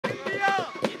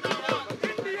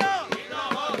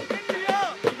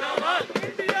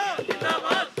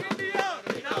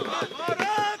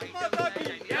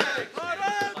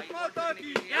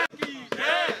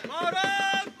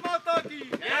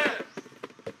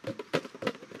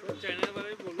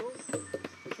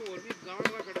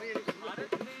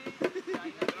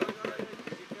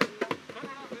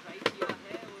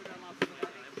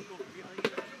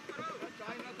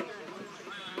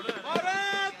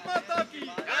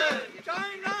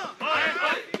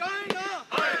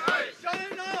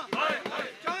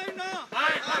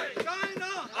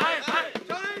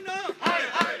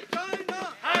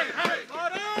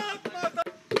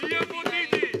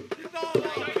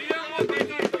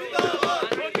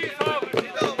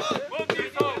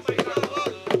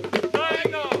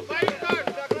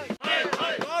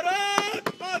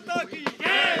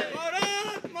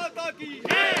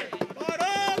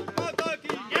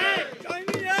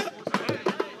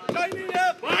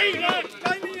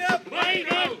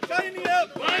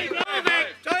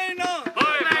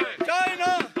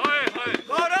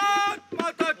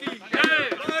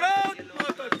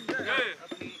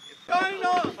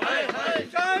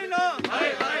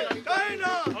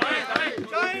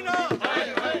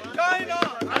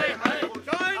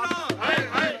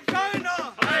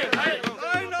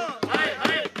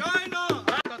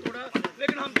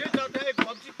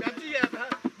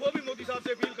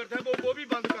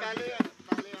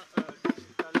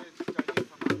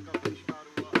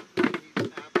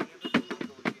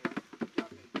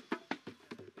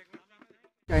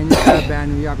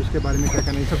Ban हुई, आप इसके बारे में क्या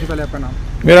कहना है? सबसे पहले आपका नाम?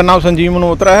 मेरा नाम संजीव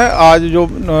मल्होत्रा है। आज जो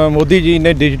मोदी जी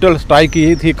ने डिजिटल स्ट्राइक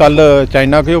की थी कल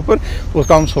चाइना के ऊपर,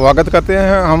 उसका हम स्वागत करते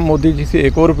हैं। हम मोदी जी से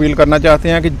एक और अपील करना चाहते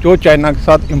हैं कि जो चाइना के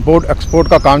साथ इंपोर्ट एक्सपोर्ट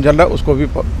का काम चल रहा है उसको भी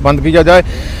बंद किया जाए।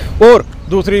 और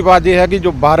दूसरी बात यह है कि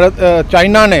जो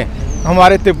चाइना ने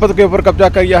हमारे तिब्बत के ऊपर कब्जा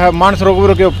किया है,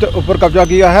 मानसरोवर के ऊपर कब्जा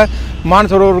किया है,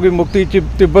 मानसरोवर की मुक्ति,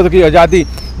 तिब्बत की आज़ादी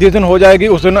जिस दिन हो जाएगी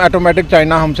उस दिन ऑटोमेटिक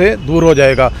चाइना हमसे दूर हो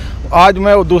जाएगा। आज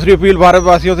मैं दूसरी अपील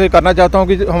भारतवासियों से करना चाहता हूं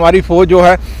कि हमारी फ़ौज जो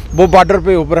है वो बॉर्डर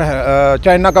पे ऊपर है,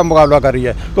 चाइना का मुकाबला कर रही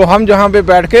है, तो हम जहां पे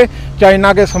बैठ के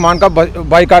चाइना के सामान का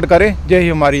बाइकाट करें, यही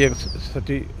हमारी एक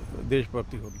सच्ची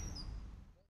देशभक्ति होगी।